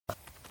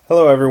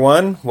Hello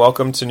everyone,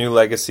 welcome to New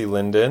Legacy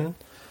Linden.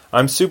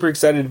 I'm super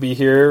excited to be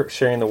here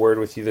sharing the word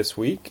with you this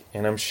week,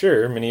 and I'm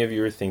sure many of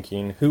you are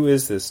thinking, who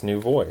is this new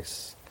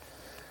voice?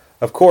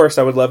 Of course,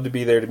 I would love to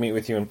be there to meet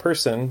with you in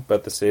person,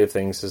 but the state of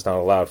things is not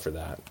allowed for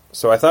that.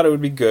 So I thought it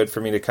would be good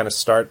for me to kind of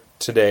start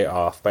today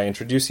off by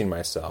introducing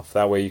myself.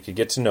 That way you could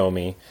get to know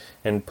me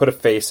and put a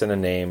face and a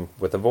name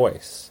with a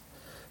voice.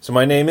 So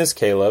my name is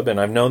Caleb, and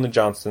I've known the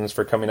Johnstons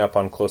for coming up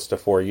on close to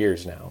 4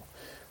 years now.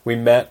 We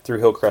met through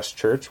Hillcrest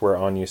Church, where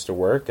On used to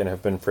work, and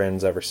have been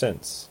friends ever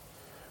since.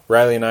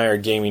 Riley and I are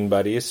gaming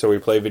buddies, so we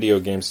play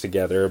video games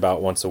together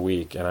about once a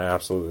week, and I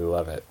absolutely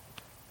love it.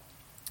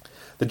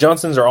 The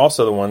Johnstons are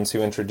also the ones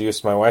who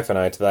introduced my wife and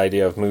I to the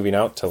idea of moving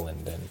out to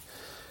Linden.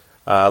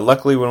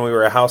 Luckily, when we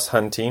were house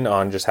hunting,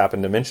 On just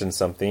happened to mention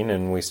something,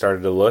 and we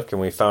started to look, and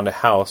we found a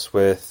house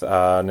with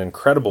an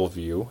incredible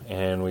view,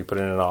 and we put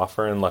in an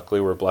offer, and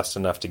luckily we're blessed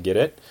enough to get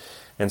it.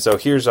 And so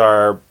here's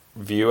our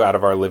view out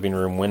of our living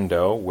room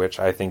window, which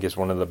I think is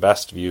one of the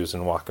best views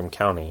in Whatcom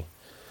County.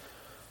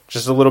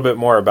 Just a little bit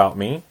more about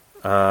me.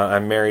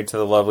 I'm married to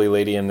the lovely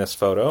lady in this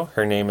photo.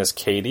 Her name is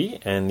Katie,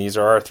 and these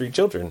are our 3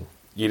 children.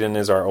 Eden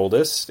is our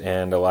oldest,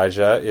 and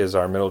Elijah is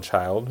our middle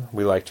child.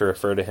 We like to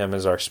refer to him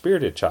as our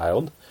spirited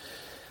child.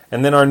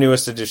 And then our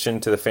newest addition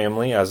to the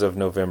family as of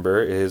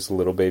November is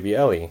little baby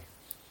Ellie.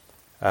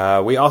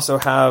 We also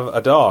have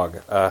a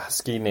dog, a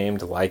husky named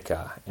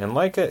Laika. And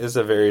Laika is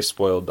a very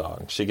spoiled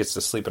dog. She gets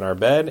to sleep in our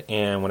bed,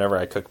 and whenever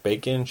I cook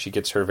bacon, she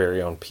gets her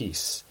very own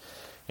piece.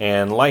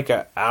 And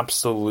Laika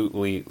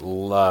absolutely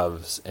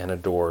loves and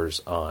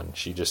adores On.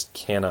 She just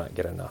cannot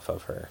get enough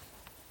of her.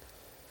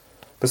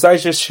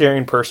 Besides just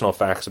sharing personal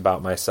facts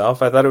about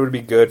myself, I thought it would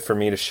be good for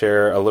me to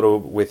share a little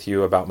with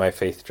you about my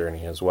faith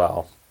journey as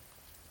well.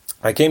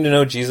 I came to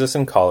know Jesus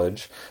in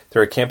college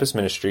through a campus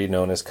ministry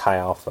known as Chi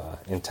Alpha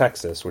in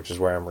Texas, which is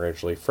where I'm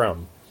originally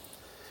from.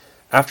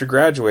 After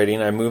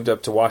graduating, I moved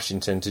up to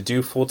Washington to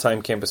do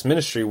full-time campus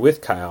ministry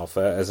with Chi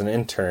Alpha as an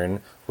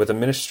intern with a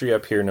ministry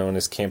up here known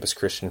as Campus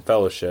Christian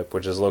Fellowship,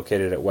 which is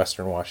located at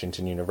Western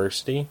Washington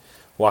University,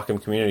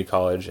 Whatcom Community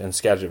College, and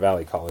Skagit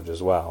Valley College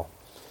as well.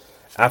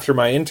 After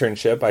my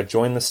internship, I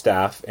joined the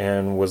staff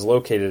and was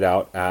located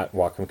out at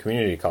Whatcom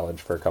Community College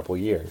for a couple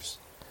years.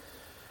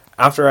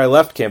 After I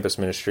left campus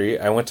ministry,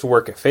 I went to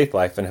work at Faith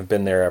Life and have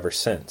been there ever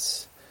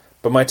since.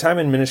 But my time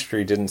in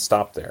ministry didn't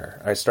stop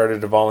there. I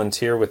started to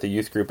volunteer with a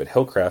youth group at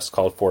Hillcrest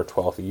called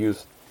 412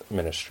 Youth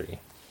Ministry.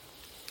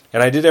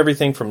 And I did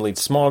everything from lead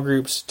small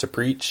groups, to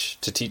preach,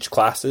 to teach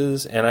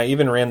classes, and I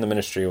even ran the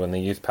ministry when the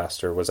youth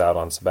pastor was out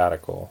on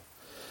sabbatical.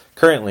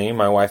 Currently,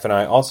 my wife and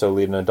I also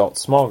lead an adult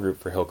small group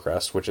for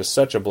Hillcrest, which is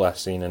such a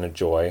blessing and a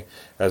joy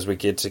as we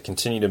get to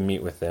continue to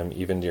meet with them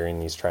even during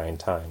these trying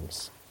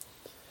times.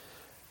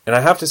 And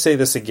I have to say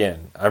this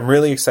again, I'm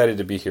really excited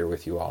to be here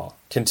with you all,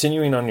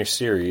 continuing on your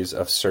series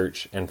of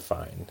Search and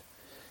Find.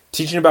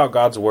 Teaching about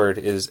God's Word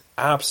is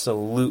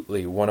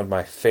absolutely one of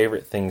my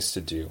favorite things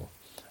to do.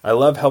 I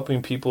love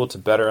helping people to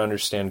better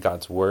understand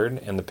God's Word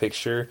and the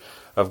picture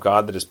of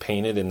God that is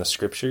painted in the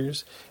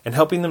Scriptures, and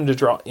helping them to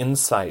draw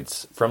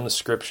insights from the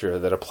Scripture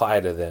that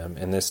apply to them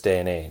in this day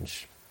and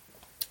age.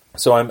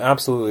 So I'm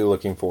absolutely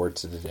looking forward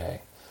to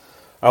today.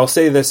 I will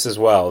say this as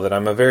well, that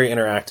I'm a very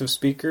interactive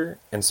speaker,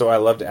 and so I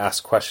love to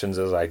ask questions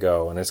as I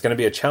go, and it's going to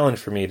be a challenge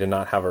for me to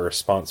not have a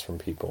response from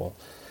people.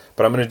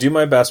 But I'm going to do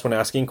my best when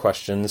asking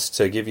questions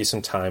to give you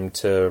some time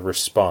to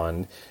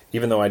respond,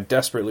 even though I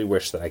desperately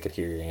wish that I could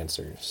hear your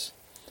answers.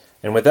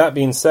 And with that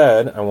being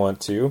said, I want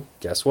to,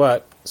 guess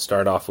what,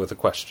 start off with a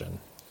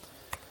question.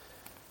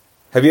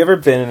 Have you ever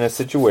been in a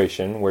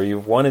situation where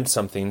you've wanted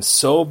something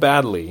so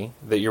badly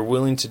that you're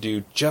willing to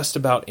do just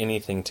about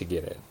anything to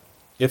get it?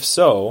 If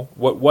so,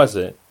 what was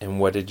it, and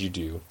what did you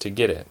do to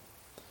get it?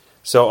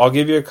 So I'll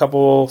give you a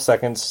couple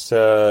seconds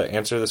to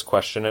answer this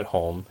question at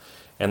home,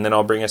 and then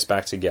I'll bring us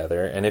back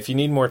together. And if you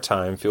need more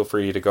time, feel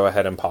free to go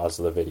ahead and pause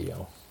the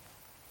video.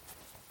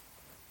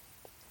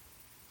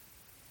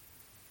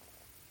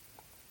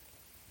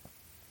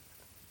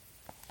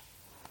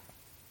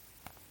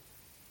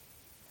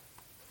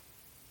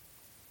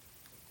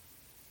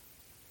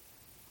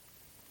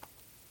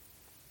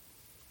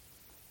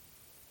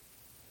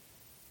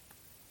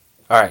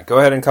 Alright, go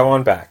ahead and come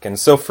on back. And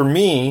so for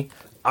me,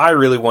 I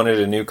really wanted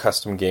a new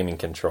custom gaming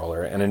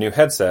controller and a new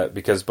headset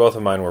because both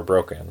of mine were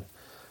broken.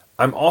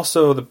 I'm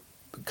also the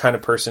kind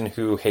of person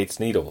who hates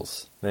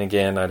needles. And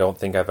again, I don't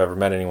think I've ever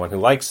met anyone who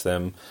likes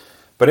them.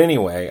 But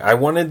anyway, I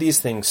wanted these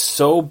things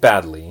so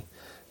badly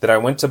that I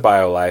went to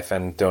BioLife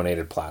and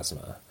donated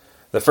plasma.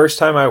 The first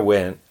time I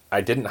went,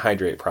 I didn't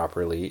hydrate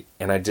properly,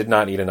 and I did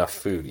not eat enough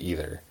food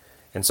either.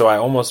 And so I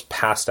almost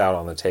passed out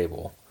on the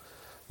table.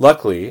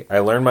 Luckily, I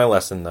learned my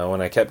lesson though,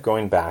 and I kept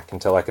going back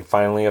until I could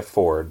finally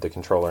afford the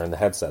controller and the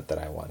headset that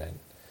I wanted.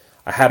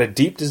 I had a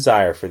deep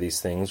desire for these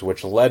things,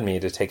 which led me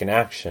to take an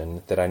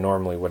action that I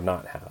normally would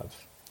not have.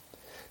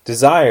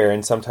 Desire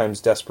and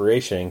sometimes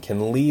desperation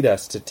can lead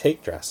us to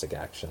take drastic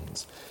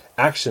actions,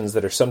 actions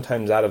that are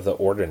sometimes out of the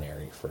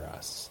ordinary for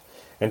us.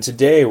 And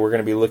today we're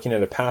going to be looking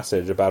at a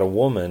passage about a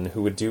woman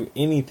who would do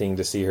anything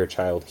to see her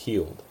child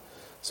healed.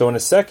 So in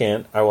a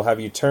second, I will have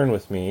you turn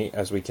with me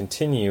as we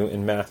continue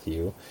in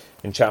Matthew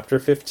in chapter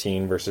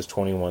 15, verses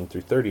 21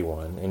 through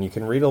 31, and you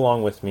can read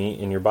along with me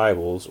in your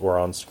Bibles or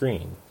on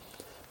screen.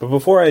 But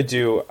before I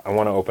do, I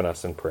want to open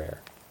us in prayer.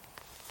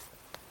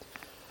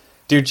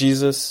 Dear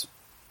Jesus,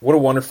 what a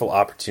wonderful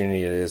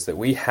opportunity it is that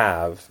we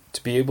have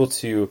to be able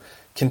to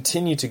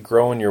continue to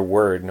grow in your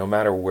word no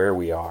matter where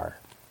we are.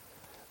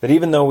 That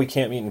even though we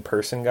can't meet in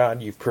person,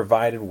 God, you've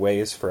provided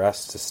ways for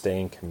us to stay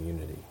in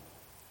community.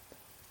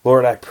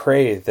 Lord, I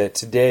pray that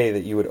today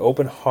that you would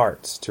open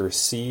hearts to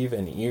receive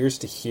and ears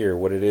to hear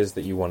what it is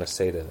that you want to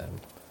say to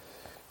them.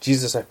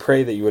 Jesus, I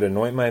pray that you would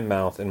anoint my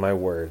mouth and my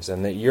words,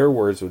 and that your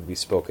words would be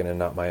spoken and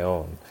not my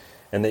own,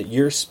 and that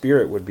your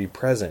Spirit would be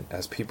present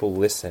as people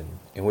listen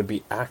and would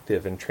be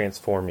active in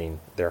transforming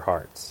their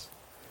hearts.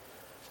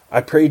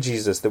 I pray,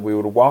 Jesus, that we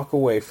would walk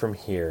away from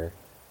here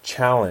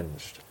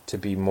challenged to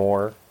be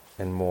more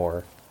and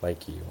more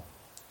like you.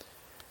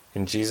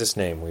 In Jesus'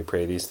 name we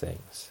pray these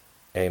things.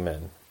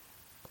 Amen.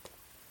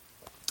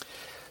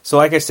 So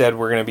like I said,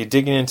 we're going to be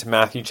digging into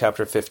Matthew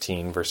chapter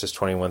 15, verses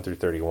 21 through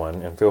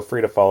 31, and feel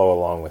free to follow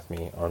along with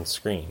me on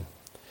screen.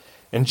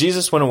 And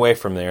Jesus went away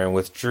from there and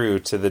withdrew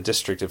to the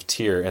district of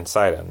Tyre and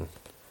Sidon.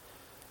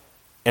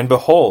 And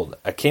behold,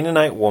 a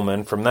Canaanite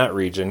woman from that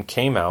region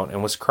came out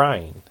and was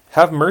crying,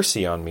 "Have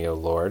mercy on me, O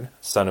Lord,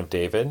 Son of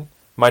David.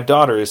 My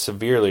daughter is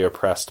severely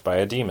oppressed by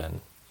a demon."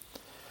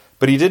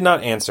 But he did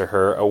not answer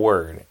her a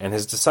word, and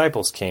his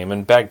disciples came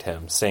and begged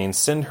him, saying,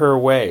 "Send her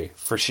away,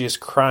 for she is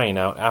crying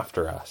out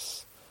after us."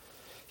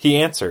 He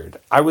answered,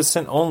 "I was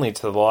sent only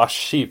to the lost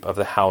sheep of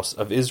the house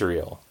of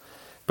Israel."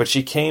 But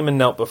she came and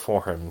knelt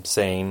before him,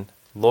 saying,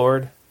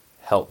 "Lord,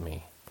 help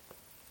me."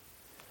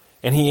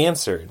 And he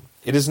answered,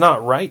 "It is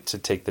not right to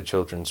take the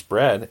children's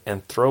bread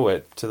and throw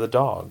it to the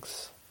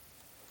dogs."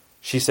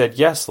 She said,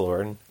 "Yes,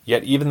 Lord,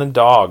 yet even the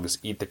dogs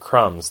eat the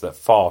crumbs that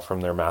fall from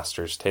their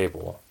master's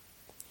table."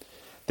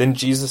 Then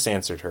Jesus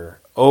answered her,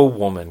 "O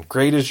woman,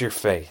 great is your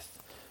faith.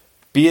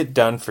 Be it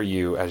done for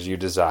you as you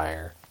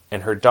desire."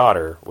 And her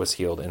daughter was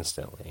healed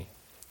instantly.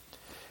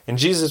 And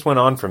Jesus went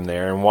on from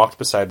there and walked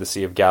beside the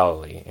Sea of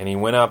Galilee, and he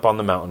went up on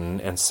the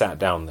mountain and sat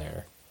down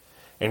there.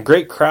 And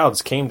great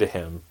crowds came to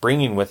him,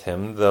 bringing with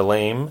him the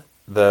lame,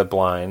 the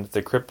blind,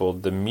 the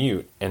crippled, the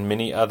mute, and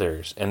many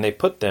others, and they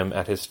put them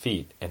at his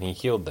feet, and he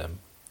healed them.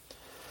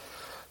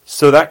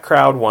 So that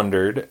crowd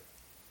wondered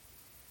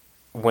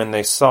when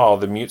they saw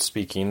the mute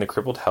speaking, the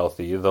crippled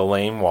healthy, the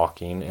lame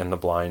walking, and the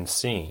blind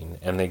seeing,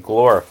 and they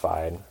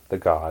glorified the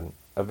God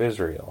of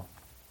Israel.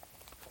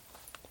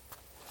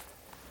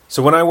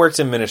 So when I worked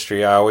in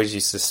ministry, I always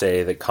used to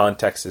say that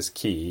context is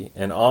key,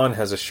 and An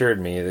has assured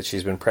me that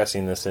she's been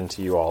pressing this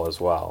into you all as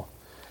well.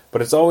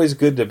 But it's always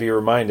good to be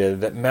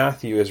reminded that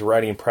Matthew is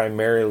writing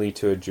primarily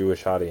to a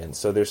Jewish audience,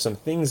 so there's some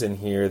things in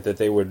here that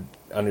they would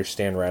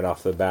understand right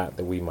off the bat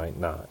that we might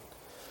not.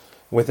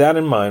 With that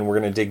in mind, we're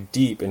going to dig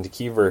deep into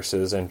key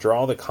verses and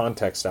draw the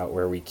context out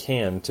where we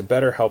can to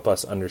better help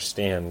us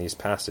understand these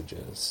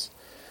passages.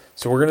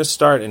 So we're going to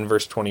start in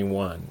verse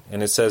 21,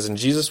 and it says, "And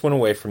Jesus went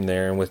away from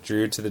there and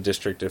withdrew to the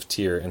district of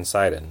Tyre and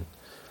Sidon."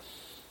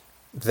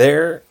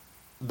 There,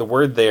 the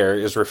word there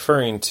is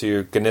referring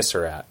to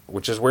Gennesaret,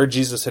 which is where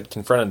Jesus had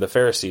confronted the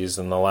Pharisees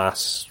in the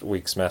last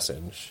week's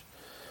message.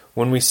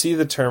 When we see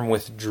the term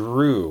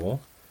withdrew,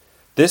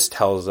 this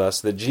tells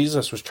us that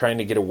Jesus was trying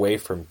to get away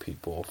from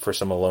people for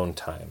some alone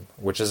time,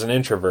 which is an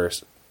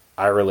introvert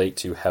I relate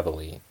to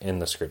heavily in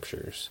the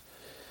scriptures.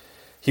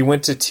 He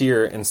went to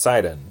Tyre and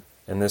Sidon,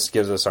 and this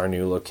gives us our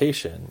new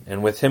location.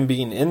 And with him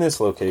being in this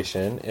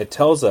location, it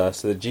tells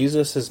us that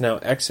Jesus has now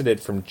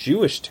exited from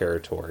Jewish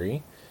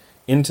territory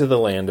into the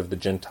land of the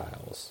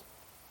Gentiles.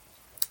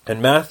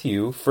 And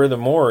Matthew,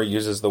 furthermore,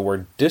 uses the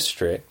word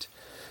district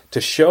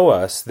to show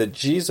us that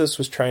Jesus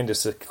was trying to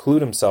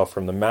seclude himself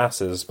from the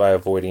masses by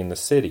avoiding the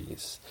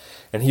cities.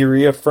 And he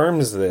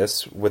reaffirms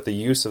this with the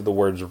use of the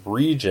words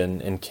region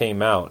and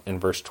came out in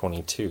verse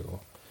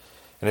 22.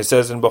 And it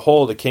says, "And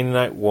behold, a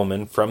Canaanite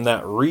woman from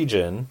that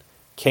region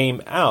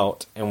came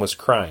out and was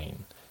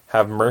crying,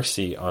 'Have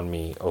mercy on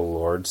me, O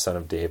Lord, Son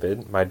of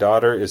David. My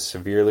daughter is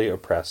severely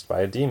oppressed by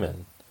a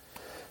demon.'"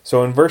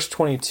 So in verse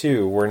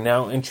 22, we're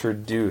now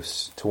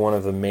introduced to one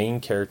of the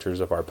main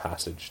characters of our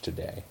passage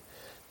today,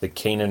 the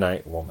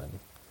Canaanite woman.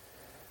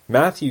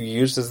 Matthew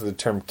uses the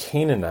term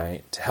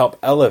Canaanite to help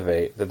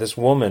elevate that this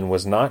woman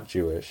was not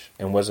Jewish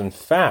and was in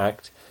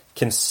fact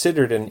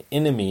considered an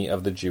enemy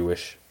of the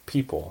Jewish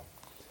people.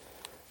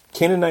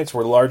 Canaanites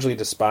were largely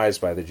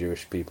despised by the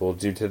Jewish people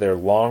due to their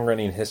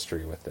long-running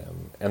history with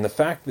them, and the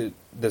fact that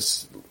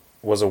this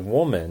was a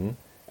woman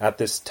at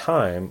this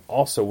time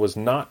also was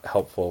not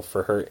helpful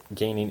for her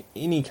gaining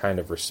any kind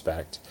of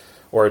respect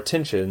or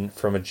attention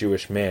from a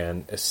Jewish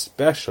man,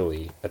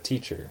 especially a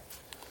teacher.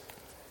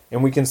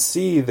 And we can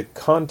see the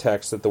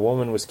context that the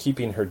woman was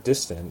keeping her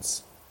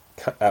distance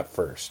at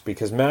first,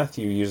 because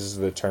Matthew uses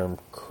the term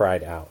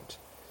cried out.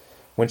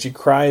 When she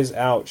cries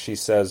out, she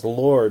says,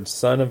 "Lord,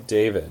 Son of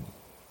David."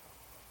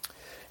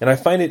 And I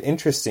find it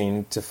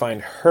interesting to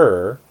find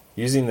her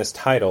using this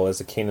title as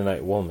a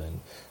Canaanite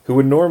woman, who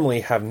would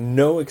normally have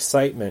no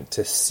excitement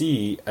to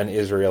see an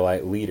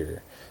Israelite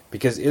leader,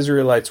 because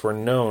Israelites were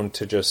known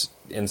to just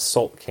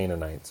insult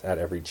Canaanites at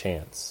every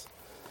chance.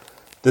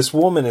 This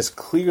woman is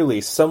clearly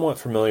somewhat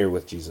familiar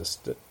with Jesus,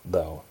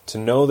 though, to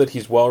know that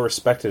he's well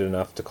respected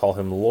enough to call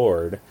him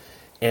Lord,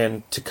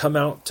 and to come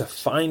out to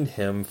find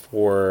him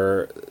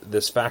for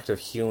this fact of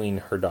healing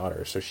her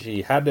daughter. So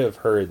she had to have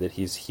heard that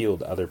he's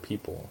healed other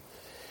people.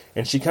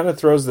 And she kind of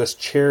throws this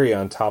cherry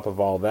on top of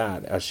all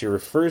that as she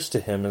refers to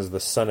him as the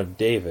son of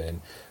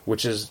David,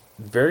 which is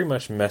very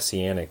much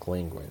messianic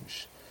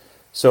language.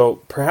 So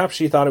perhaps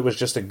she thought it was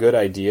just a good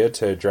idea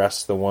to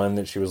address the one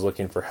that she was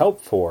looking for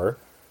help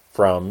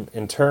from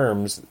in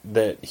terms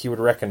that he would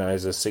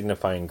recognize as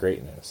signifying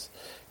greatness,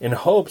 in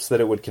hopes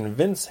that it would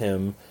convince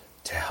him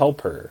to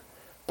help her.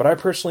 But I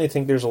personally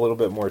think there's a little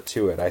bit more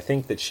to it. I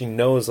think that she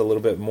knows a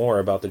little bit more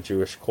about the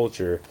Jewish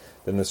culture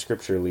than the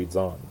scripture leads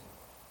on.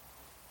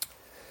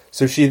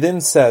 So she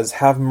then says,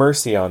 "Have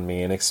mercy on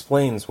me," and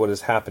explains what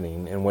is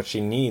happening and what she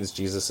needs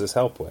Jesus'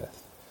 help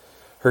with.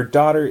 Her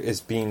daughter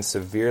is being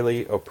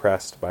severely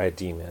oppressed by a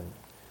demon.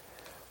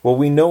 Well,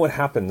 we know what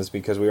happens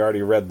because we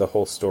already read the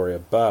whole story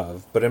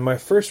above, but in my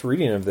first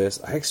reading of this,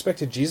 I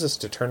expected Jesus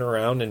to turn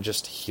around and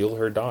just heal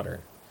her daughter.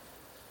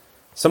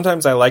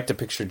 Sometimes I like to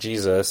picture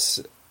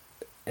Jesus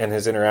and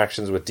his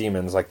interactions with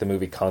demons like the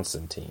movie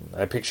Constantine.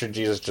 I picture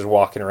Jesus just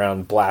walking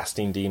around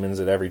blasting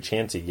demons at every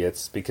chance he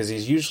gets, because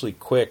he's usually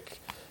quick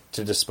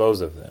to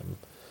dispose of them.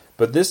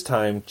 But this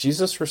time,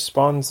 Jesus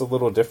responds a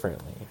little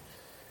differently.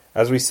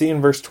 As we see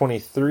in verse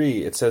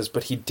 23, it says,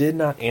 "But he did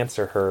not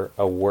answer her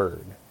a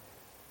word.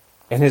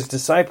 And his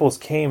disciples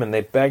came and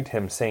they begged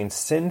him, saying,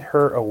 'Send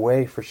her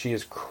away, for she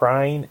is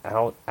crying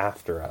out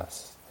after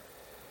us.'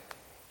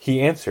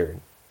 He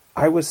answered,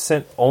 'I was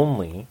sent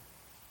only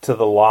to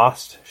the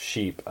lost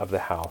sheep of the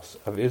house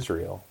of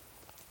Israel.'"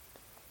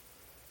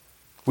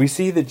 We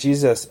see that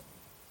Jesus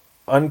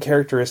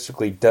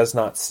uncharacteristically does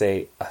not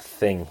say a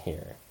thing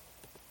here.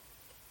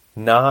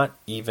 Not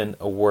even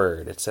a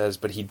word. It says,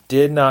 "But he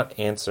did not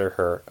answer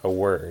her a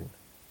word."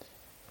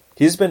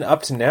 He's been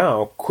up to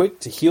now quick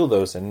to heal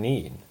those in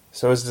need.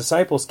 So his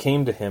disciples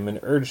came to him and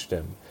urged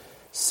him,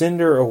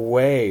 "Send her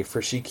away,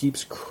 for she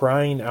keeps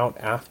crying out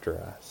after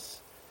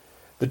us."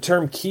 The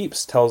term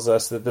 "keeps" tells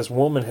us that this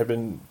woman had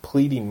been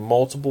pleading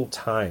multiple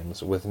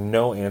times with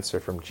no answer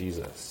from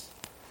Jesus.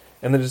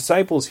 And the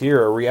disciples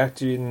here are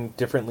reacting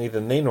differently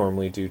than they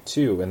normally do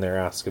too in their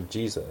ask of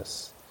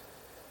Jesus.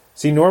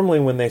 See, normally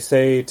when they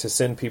say to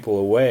send people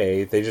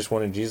away, they just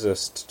wanted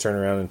Jesus to turn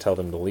around and tell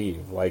them to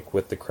leave, like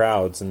with the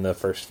crowds in the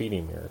first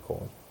feeding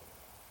miracle.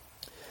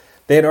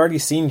 They had already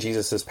seen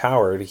Jesus'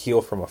 power to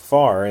heal from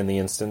afar in the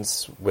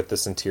instance with the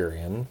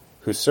centurion,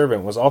 whose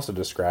servant was also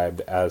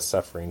described as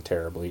suffering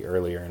terribly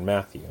earlier in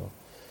Matthew.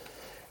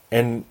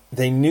 And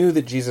they knew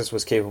that Jesus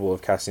was capable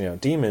of casting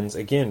out demons,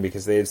 again,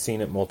 because they had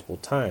seen it multiple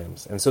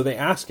times. And so they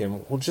asked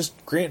him, well, just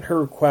grant her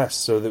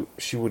request so that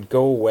she would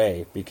go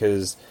away,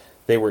 because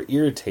they were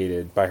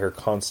irritated by her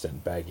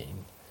constant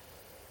begging.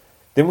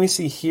 Then we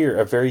see here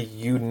a very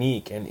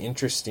unique and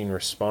interesting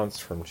response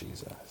from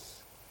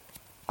Jesus.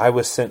 "I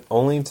was sent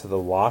only to the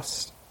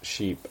lost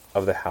sheep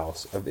of the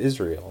house of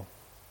Israel."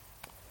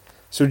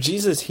 So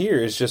Jesus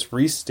here is just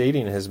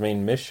restating his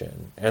main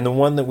mission, and the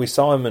one that we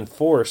saw him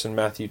enforce in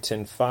Matthew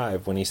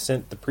 10:5 when he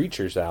sent the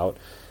preachers out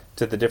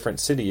to the different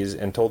cities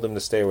and told them to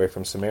stay away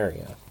from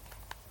Samaria.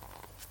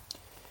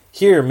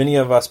 Here, many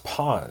of us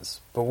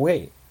pause, but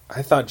wait,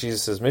 I thought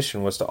Jesus'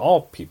 mission was to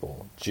all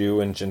people, Jew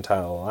and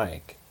Gentile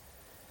alike.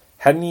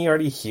 Hadn't he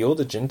already healed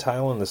a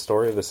Gentile in the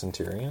story of the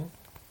centurion?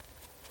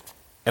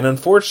 And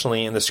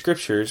unfortunately, in the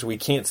scriptures, we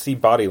can't see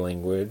body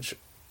language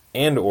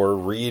and or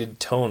read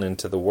tone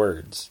into the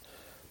words.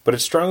 But I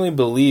strongly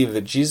believe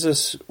that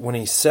Jesus, when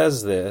he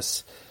says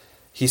this,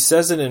 he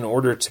says it in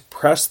order to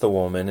press the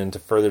woman into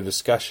further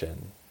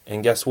discussion.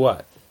 And guess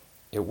what?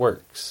 It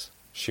works.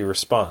 She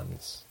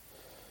responds.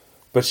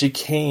 "But she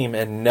came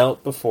and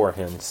knelt before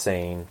him,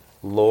 saying,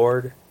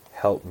 'Lord,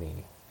 help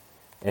me.'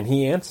 And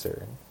he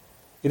answered,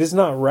 'It is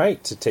not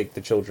right to take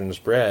the children's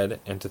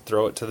bread and to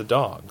throw it to the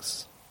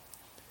dogs.'"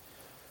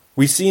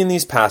 We see in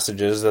these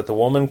passages that the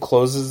woman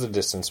closes the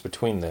distance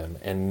between them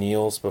and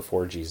kneels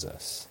before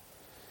Jesus.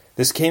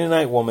 This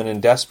Canaanite woman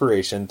in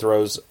desperation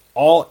throws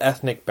all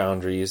ethnic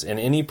boundaries and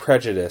any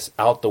prejudice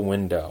out the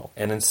window,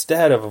 and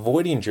instead of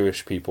avoiding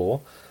Jewish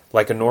people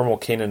like a normal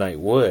Canaanite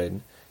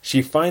would,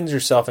 she finds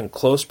herself in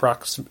close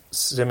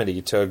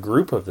proximity to a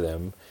group of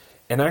them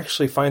and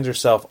actually finds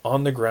herself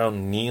on the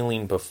ground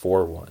kneeling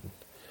before one.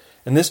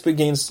 And this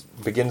begins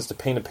to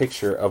paint a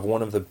picture of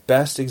one of the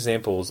best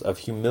examples of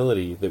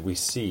humility that we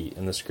see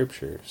in the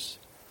scriptures.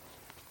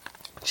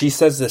 She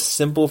says this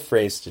simple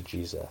phrase to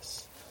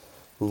Jesus,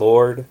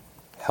 "Lord,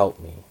 help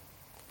me."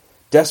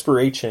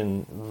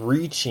 Desperation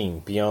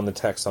reaching beyond the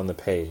text on the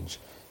page.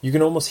 You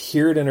can almost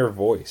hear it in her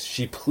voice.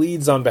 She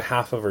pleads on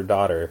behalf of her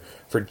daughter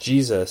for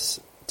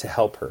Jesus to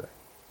help her.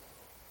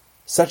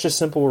 Such a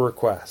simple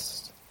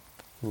request.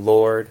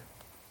 "Lord,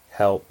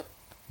 help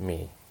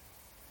me."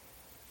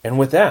 And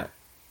with that,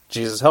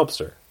 Jesus helps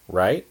her,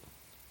 right?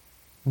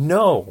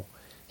 No,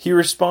 he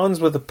responds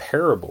with a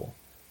parable.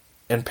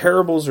 And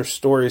parables are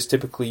stories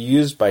typically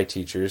used by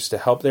teachers to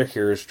help their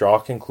hearers draw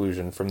a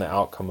conclusion from the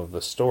outcome of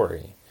the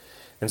story.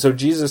 And so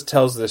Jesus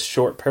tells this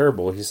short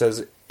parable. He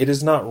says, "It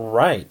is not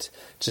right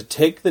to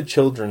take the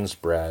children's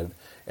bread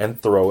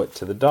and throw it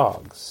to the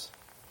dogs."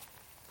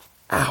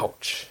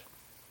 Ouch.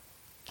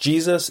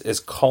 Jesus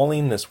is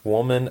calling this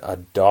woman a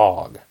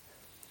dog.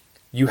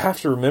 You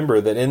have to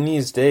remember that in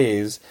these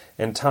days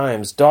and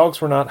times,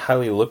 dogs were not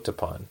highly looked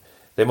upon.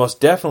 They most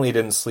definitely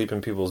didn't sleep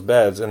in people's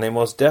beds, and they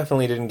most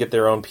definitely didn't get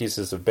their own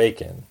pieces of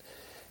bacon.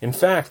 In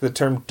fact, the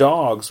term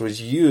dogs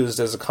was used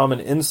as a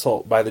common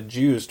insult by the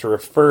Jews to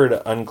refer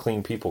to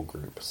unclean people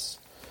groups.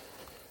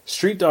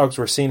 Street dogs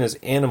were seen as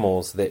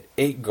animals that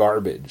ate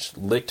garbage,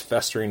 licked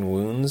festering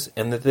wounds,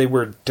 and that they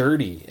were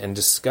dirty and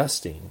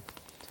disgusting.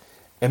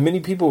 And many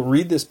people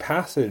read this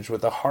passage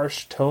with a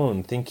harsh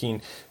tone,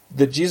 thinking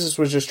that Jesus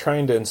was just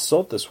trying to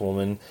insult this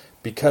woman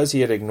because he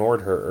had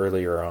ignored her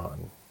earlier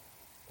on.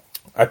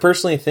 I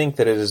personally think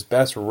that it is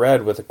best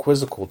read with a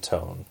quizzical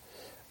tone.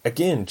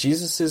 Again,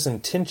 Jesus'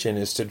 intention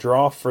is to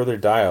draw further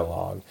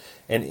dialogue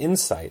and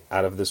insight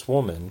out of this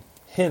woman,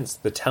 hence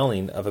the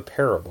telling of a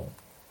parable.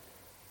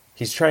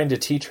 He's trying to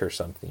teach her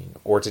something,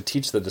 or to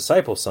teach the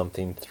disciples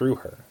something through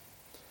her.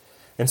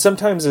 And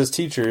sometimes as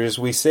teachers,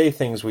 we say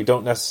things we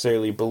don't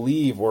necessarily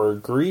believe or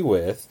agree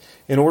with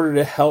in order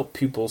to help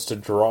pupils to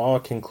draw a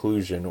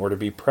conclusion or to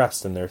be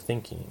pressed in their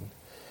thinking.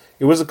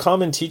 It was a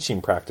common teaching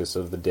practice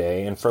of the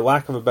day, and for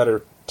lack of a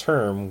better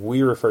term,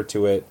 we refer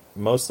to it,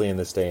 mostly in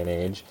this day and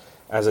age,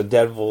 as a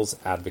devil's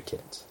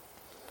advocate.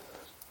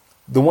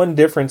 The one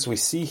difference we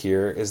see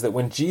here is that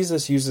when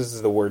Jesus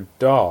uses the word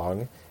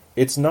dog,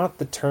 it's not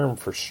the term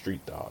for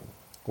street dog,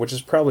 which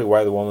is probably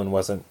why the woman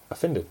wasn't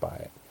offended by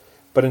it.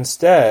 But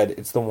instead,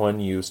 it's the one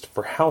used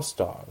for house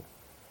dog.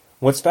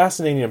 What's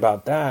fascinating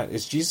about that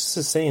is Jesus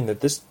is saying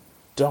that this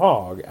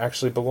dog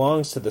actually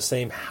belongs to the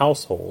same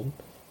household,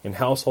 and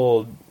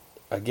household,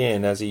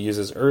 again, as he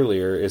uses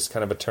earlier, is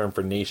kind of a term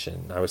for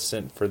nation. I was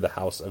sent for the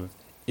house of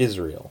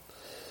Israel.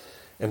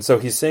 And so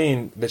he's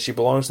saying that she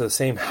belongs to the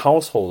same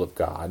household of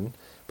God,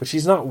 but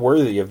she's not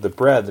worthy of the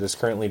bread that is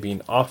currently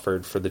being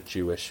offered for the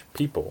Jewish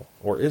people,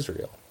 or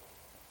Israel.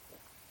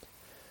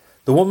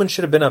 The woman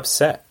should have been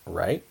upset,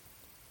 right?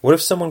 What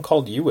if someone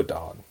called you a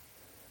dog?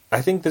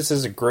 I think this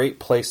is a great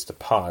place to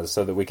pause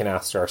so that we can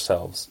ask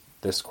ourselves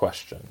this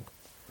question.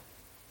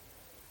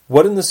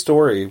 What in the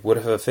story would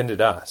have offended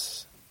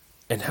us?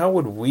 And how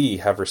would we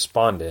have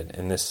responded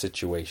in this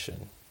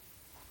situation?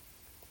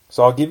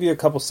 So I'll give you a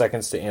couple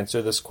seconds to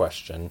answer this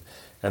question,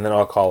 and then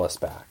I'll call us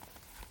back.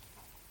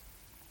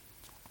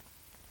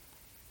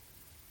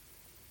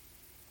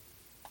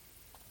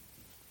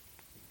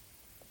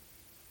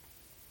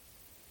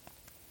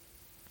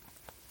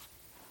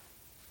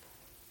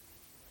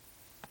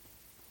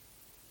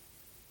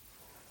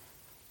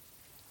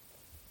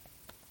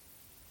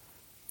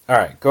 All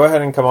right, go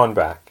ahead and come on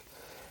back.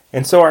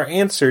 And so our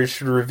answers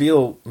should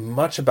reveal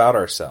much about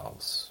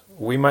ourselves.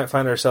 We might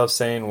find ourselves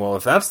saying, well,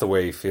 if that's the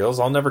way he feels,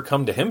 I'll never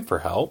come to him for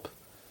help.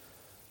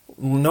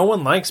 No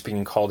one likes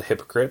being called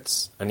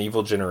hypocrites, an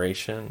evil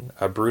generation,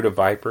 a brood of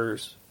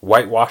vipers,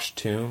 whitewashed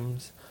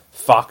tombs,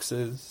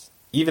 foxes,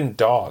 even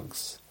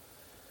dogs.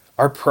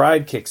 Our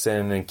pride kicks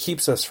in and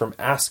keeps us from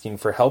asking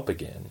for help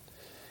again.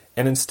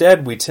 And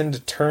instead, we tend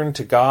to turn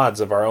to gods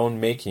of our own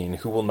making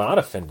who will not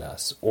offend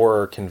us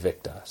or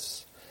convict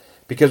us.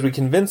 Because we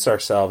convince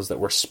ourselves that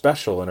we're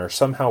special and are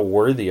somehow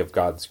worthy of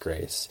God's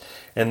grace,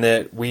 and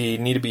that we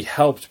need to be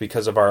helped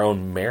because of our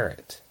own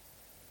merit.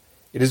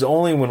 It is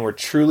only when we're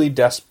truly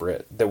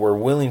desperate that we're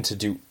willing to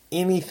do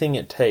anything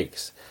it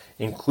takes,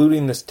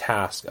 including this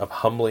task of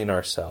humbling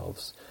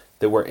ourselves,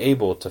 that we're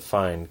able to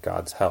find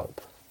God's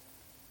help.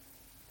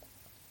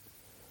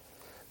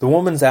 The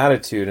woman's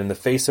attitude in the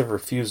face of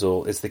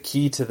refusal is the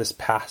key to this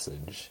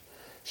passage.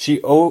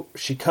 She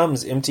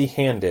comes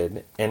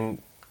empty-handed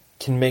and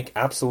can make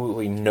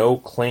absolutely no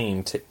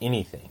claim to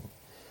anything.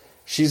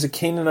 She's a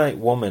Canaanite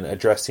woman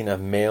addressing a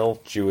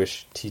male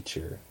Jewish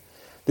teacher.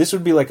 This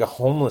would be like a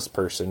homeless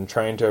person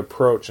trying to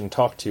approach and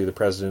talk to the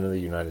President of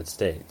the United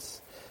States.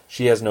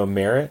 She has no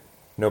merit,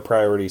 no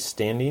priority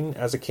standing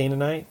as a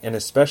Canaanite, and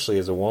especially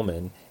as a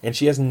woman, and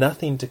she has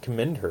nothing to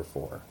commend her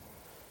for.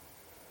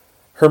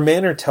 Her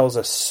manner tells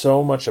us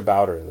so much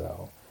about her,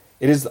 though.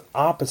 It is the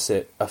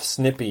opposite of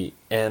snippy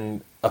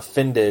and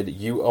offended,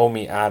 you owe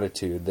me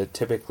attitude that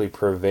typically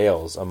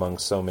prevails among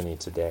so many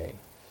today.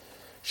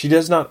 She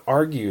does not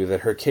argue that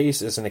her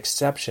case is an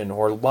exception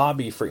or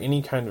lobby for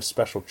any kind of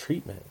special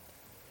treatment.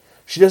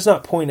 She does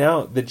not point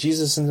out that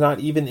Jesus is not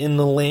even in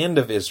the land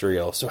of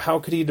Israel, so how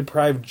could he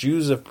deprive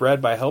Jews of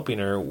bread by helping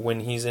her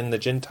when he's in the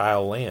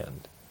Gentile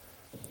land?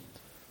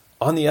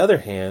 On the other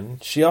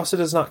hand, she also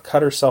does not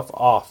cut herself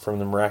off from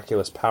the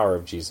miraculous power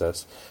of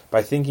Jesus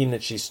by thinking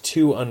that she's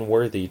too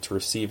unworthy to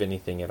receive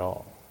anything at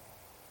all.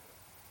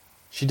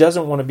 She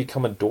doesn't want to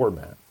become a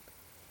doormat.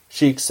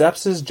 She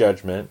accepts his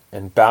judgment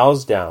and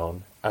bows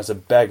down as a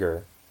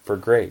beggar for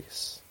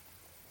grace.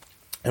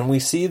 And we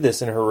see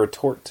this in her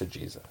retort to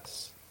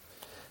Jesus.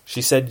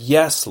 She said,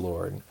 "Yes,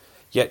 Lord,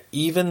 yet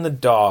even the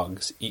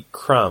dogs eat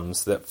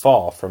crumbs that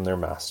fall from their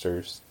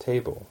master's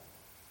table."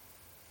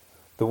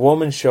 The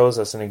woman shows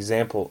us an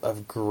example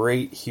of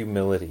great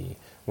humility.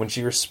 When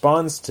she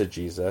responds to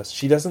Jesus,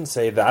 she doesn't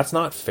say, "That's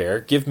not fair,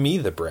 give me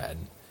the bread."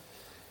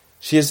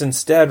 She has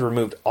instead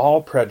removed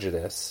all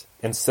prejudice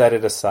and set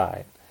it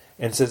aside,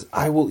 and says,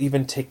 "I will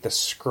even take the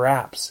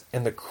scraps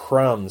and the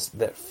crumbs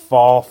that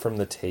fall from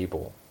the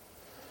table."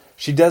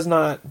 She does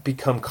not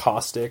become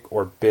caustic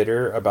or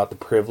bitter about the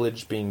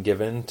privilege being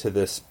given to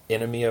this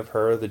enemy of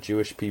her, the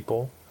Jewish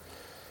people.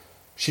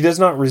 She does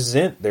not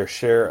resent their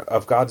share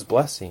of God's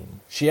blessing.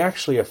 She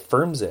actually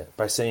affirms it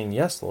by saying,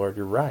 "Yes, Lord,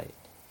 you're right."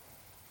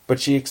 But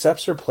she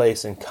accepts her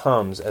place and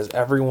comes, as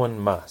everyone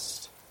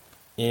must,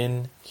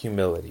 in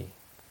humility.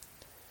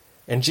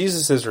 And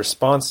Jesus'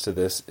 response to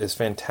this is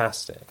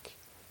fantastic.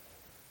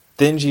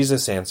 Then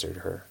Jesus answered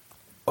her,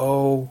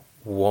 "O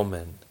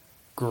woman,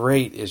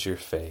 great is your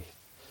faith.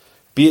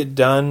 Be it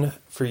done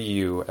for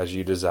you as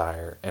you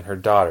desire." And her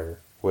daughter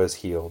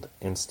was healed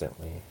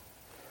instantly.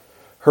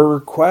 Her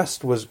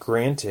request was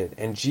granted,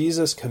 and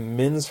Jesus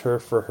commends her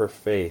for her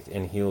faith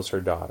and heals her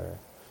daughter.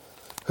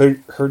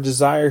 Her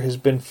desire has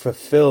been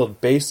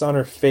fulfilled based on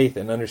her faith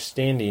and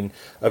understanding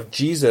of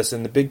Jesus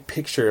and the big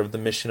picture of the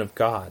mission of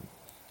God.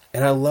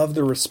 And I love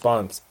the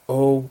response,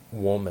 "O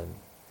woman."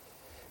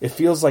 It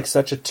feels like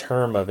such a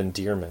term of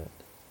endearment.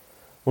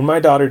 When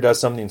my daughter does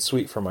something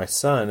sweet for my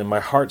son and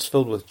my heart's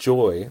filled with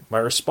joy, my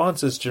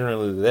response is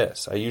generally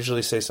this. I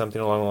usually say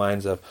something along the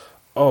lines of,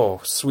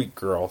 "Oh, sweet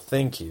girl,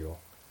 thank you."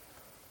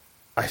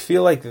 I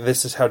feel like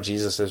this is how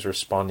Jesus is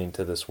responding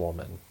to this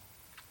woman.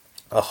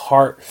 A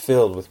heart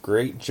filled with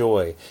great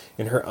joy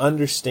in her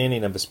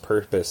understanding of his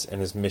purpose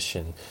and his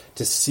mission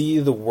to see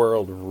the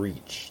world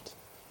reached.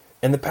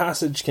 And the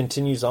passage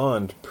continues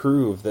on to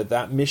prove that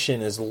that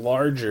mission is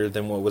larger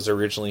than what was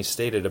originally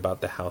stated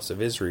about the house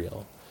of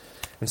Israel.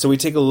 And so we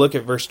take a look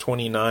at verse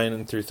 29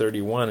 and through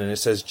 31, and it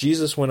says,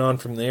 "Jesus went on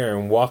from there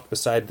and walked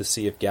beside the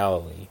Sea of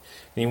Galilee.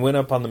 And he went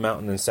up on the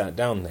mountain and sat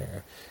down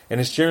there.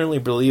 And it's generally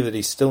believed that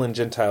he's still in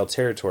Gentile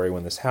territory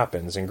when this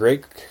happens. And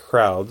great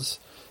crowds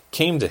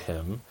came to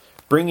him,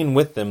 bringing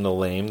with them the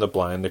lame, the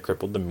blind, the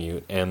crippled, the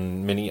mute,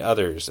 and many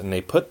others. And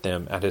they put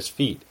them at his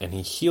feet, and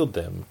he healed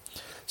them.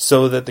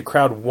 So that the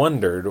crowd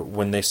wondered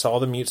when they saw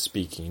the mute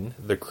speaking,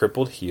 the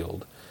crippled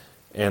healed,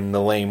 and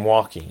the lame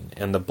walking,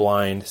 and the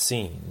blind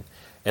seeing.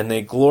 And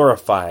they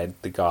glorified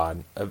the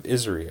God of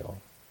Israel."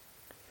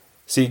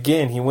 See,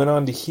 again, he went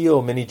on to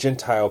heal many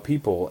Gentile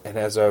people, and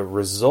as a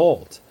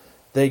result,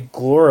 they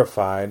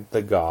glorified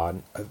the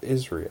God of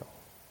Israel.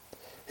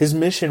 His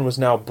mission was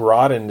now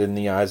broadened in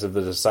the eyes of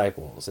the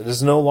disciples. It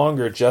is no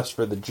longer just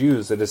for the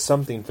Jews, it is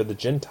something for the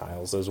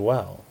Gentiles as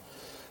well.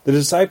 The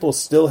disciples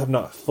still have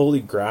not fully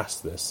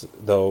grasped this,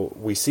 though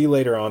we see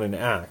later on in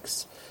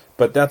Acts,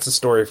 but that's a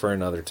story for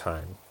another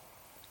time.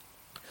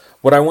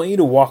 What I want you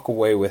to walk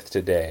away with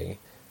today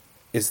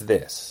is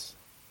this: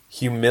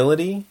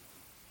 humility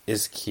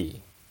is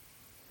key.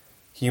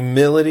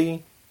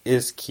 Humility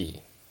is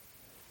key.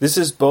 This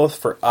is both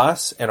for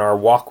us and our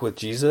walk with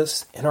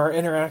Jesus and our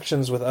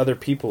interactions with other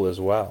people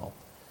as well.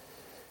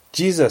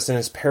 Jesus in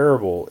his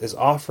parable is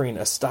offering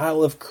a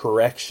style of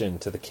correction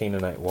to the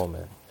Canaanite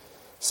woman,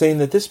 saying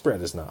that this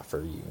bread is not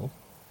for you.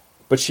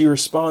 But she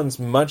responds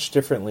much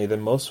differently than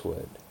most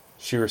would.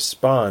 She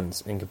responds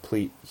in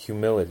complete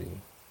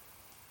humility.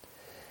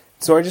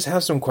 So I just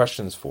have some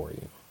questions for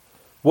you.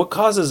 What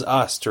causes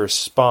us to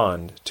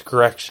respond to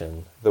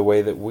correction the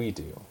way that we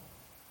do?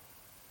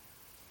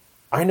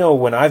 I know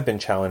when I've been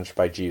challenged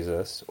by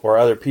Jesus or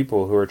other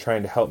people who are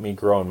trying to help me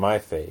grow in my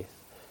faith,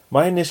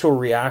 my initial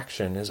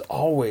reaction is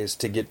always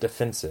to get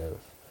defensive.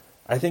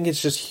 I think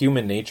it's just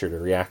human nature to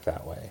react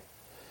that way.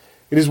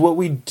 It is what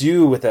we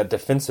do with that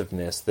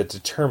defensiveness that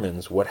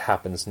determines what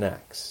happens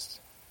next.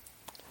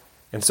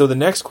 And so the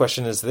next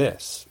question is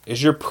this: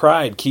 is your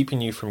pride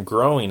keeping you from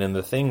growing in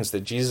the things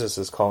that Jesus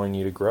is calling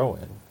you to grow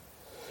in?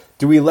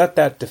 Do we let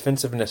that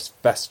defensiveness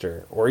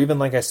fester, or even,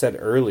 like I said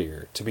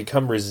earlier, to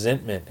become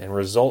resentment and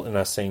result in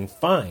us saying,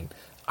 "Fine,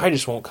 I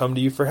just won't come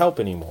to you for help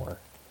anymore"?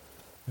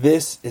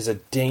 This is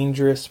a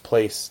dangerous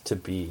place to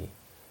be.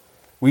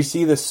 We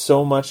see this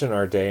so much in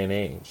our day and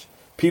age.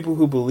 People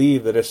who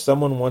believe that if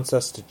someone wants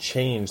us to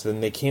change,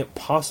 then they can't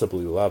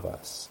possibly love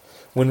us.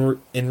 When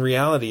in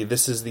reality,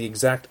 this is the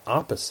exact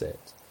opposite.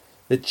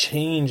 That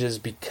change is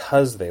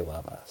because they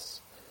love us.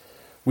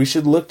 We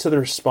should look to the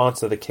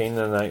response of the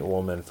Canaanite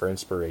woman for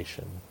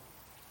inspiration.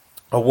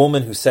 A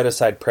woman who set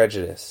aside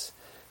prejudice,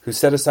 who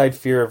set aside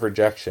fear of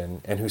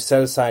rejection, and who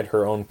set aside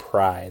her own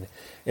pride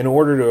in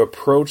order to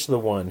approach the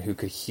one who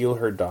could heal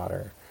her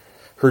daughter.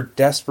 Her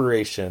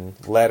desperation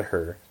led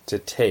her to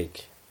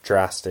take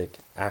drastic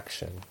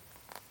action.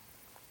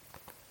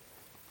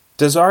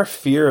 Does our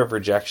fear of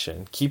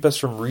rejection keep us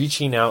from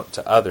reaching out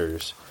to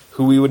others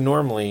who we would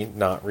normally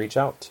not reach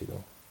out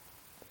to?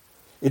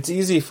 It's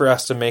easy for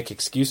us to make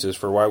excuses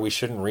for why we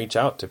shouldn't reach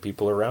out to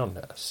people around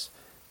us.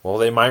 Well,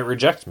 they might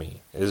reject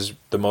me, is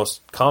the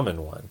most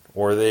common one,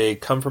 or they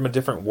come from a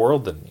different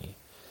world than me.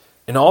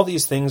 And all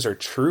these things are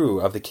true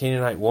of the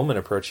Canaanite woman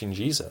approaching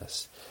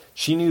Jesus.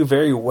 She knew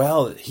very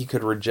well that he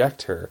could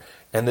reject her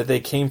and that they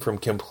came from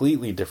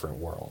completely different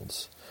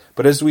worlds.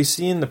 But as we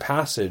see in the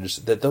passage,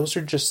 that those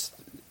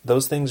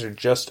things are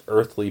just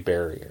earthly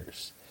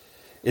barriers.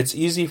 It's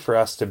easy for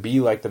us to be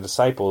like the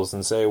disciples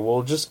and say,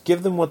 well, just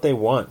give them what they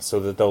want so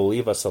that they'll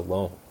leave us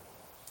alone.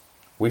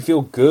 We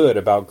feel good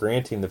about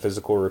granting the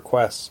physical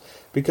requests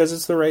because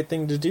it's the right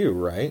thing to do,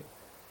 right?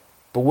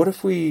 But what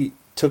if we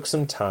took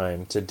some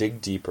time to dig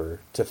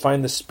deeper to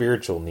find the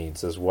spiritual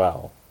needs as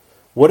well?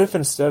 What if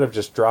instead of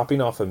just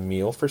dropping off a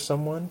meal for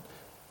someone,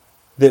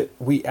 that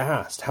we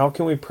asked, how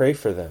can we pray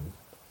for them?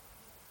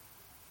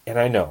 And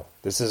I know,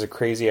 this is a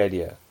crazy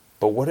idea,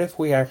 but what if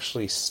we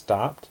actually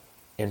stopped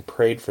and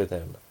prayed for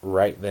them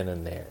right then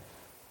and there?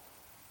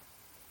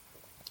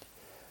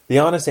 The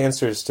honest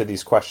answers to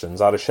these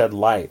questions ought to shed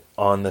light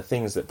on the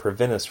things that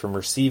prevent us from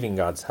receiving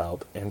God's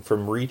help and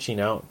from reaching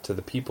out to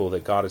the people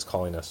that God is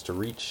calling us to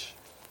reach.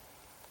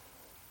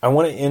 I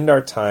want to end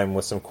our time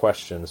with some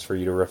questions for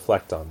you to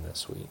reflect on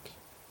this week.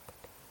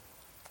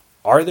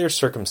 Are there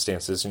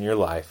circumstances in your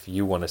life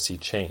you want to see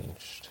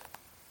changed?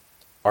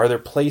 Are there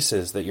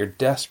places that you're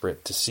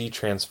desperate to see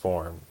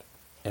transformed?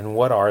 And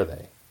what are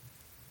they?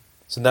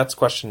 So that's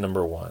question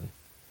number 1.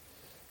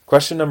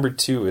 Question number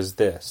 2 is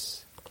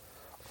this.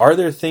 Are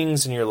there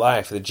things in your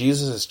life that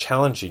Jesus is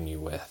challenging you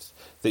with,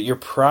 that your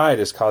pride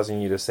is causing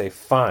you to say,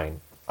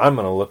 fine, I'm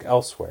going to look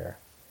elsewhere?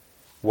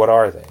 What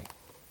are they?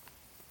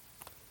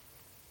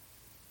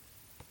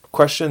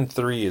 Question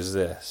 3 is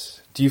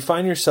this. Do you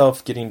find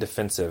yourself getting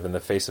defensive in the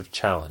face of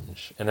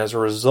challenge, and as a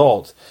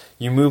result,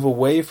 you move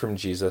away from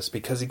Jesus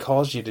because he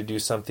calls you to do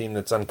something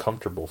that's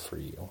uncomfortable for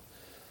you?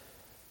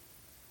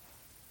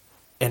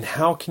 And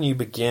how can you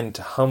begin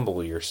to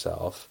humble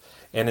yourself,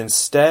 and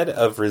instead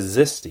of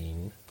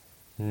resisting,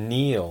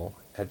 kneel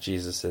at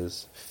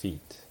Jesus'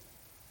 feet?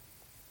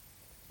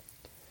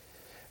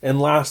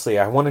 And lastly,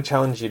 I want to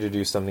challenge you to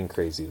do something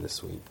crazy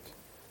this week.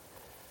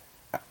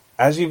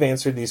 As you've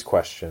answered these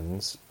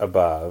questions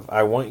above,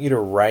 I want you to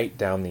write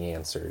down the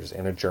answers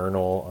in a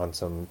journal, on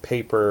some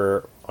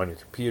paper, on your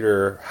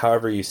computer,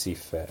 however you see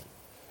fit.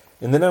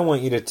 And then I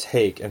want you to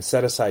take and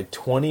set aside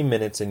 20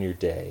 minutes in your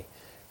day,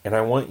 and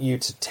I want you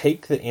to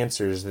take the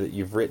answers that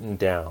you've written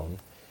down,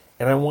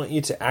 and I want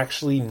you to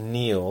actually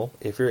kneel,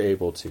 if you're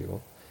able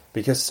to,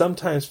 because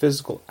sometimes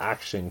physical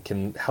action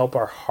can help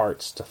our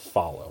hearts to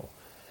follow.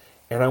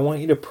 And I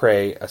want you to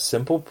pray a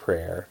simple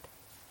prayer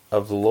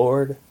of,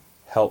 Lord,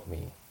 help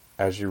me,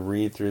 as you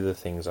read through the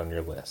things on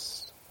your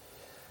list.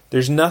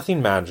 There's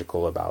nothing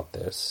magical about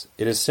this.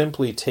 It is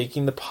simply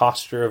taking the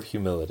posture of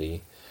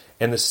humility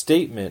and the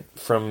statement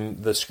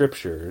from the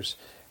scriptures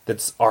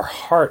that's our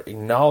heart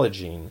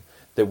acknowledging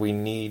that we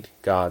need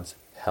God's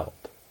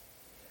help.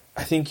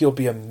 I think you'll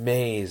be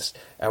amazed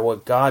at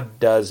what God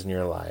does in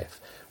your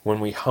life when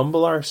we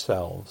humble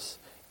ourselves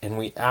and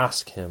we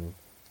ask him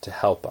to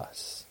help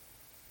us.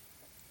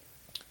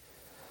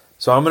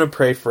 So I'm going to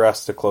pray for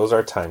us to close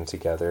our time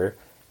together.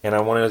 And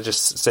I want to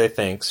just say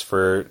thanks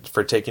for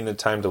taking the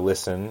time to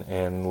listen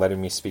and letting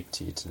me speak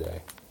to you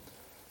today.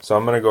 So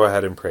I'm going to go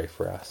ahead and pray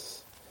for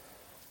us.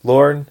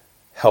 Lord,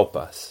 help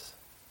us.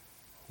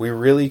 We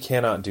really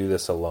cannot do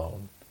this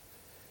alone.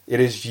 It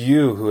is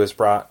you who has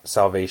brought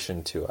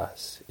salvation to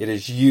us. It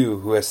is you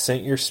who has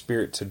sent your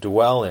Spirit to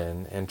dwell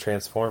in and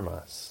transform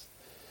us.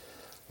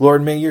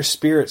 Lord, may your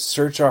Spirit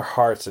search our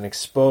hearts and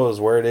expose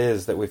where it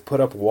is that we've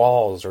put up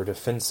walls or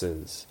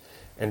defenses.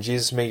 And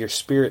Jesus, may your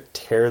Spirit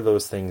tear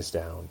those things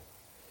down.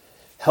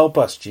 Help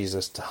us,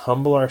 Jesus, to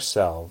humble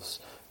ourselves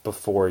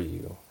before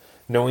you,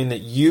 knowing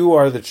that you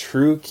are the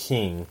true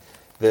King,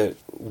 that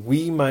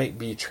we might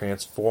be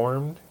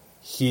transformed,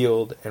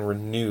 healed, and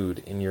renewed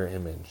in your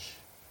image.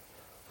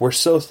 We're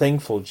so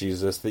thankful,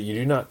 Jesus, that you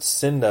do not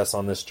send us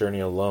on this journey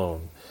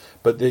alone,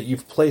 but that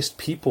you've placed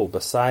people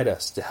beside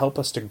us to help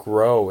us to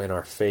grow in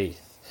our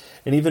faith.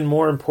 And even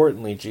more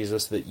importantly,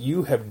 Jesus, that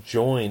you have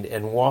joined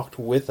and walked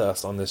with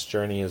us on this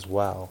journey as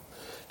well.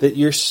 That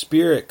your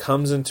Spirit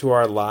comes into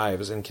our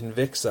lives and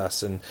convicts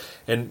us and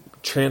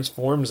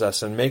transforms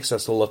us and makes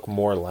us look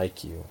more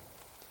like you.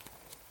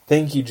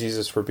 Thank you,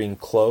 Jesus, for being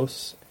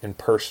close and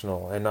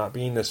personal and not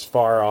being this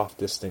far off,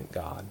 distant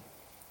God.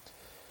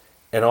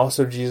 And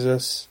also,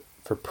 Jesus,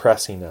 for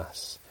pressing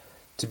us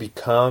to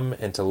become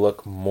and to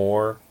look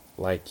more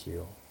like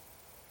you.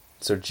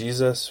 So,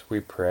 Jesus, we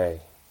pray,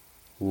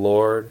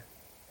 Lord,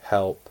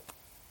 help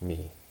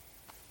me.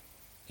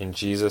 In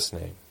Jesus'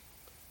 name,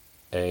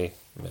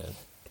 amen.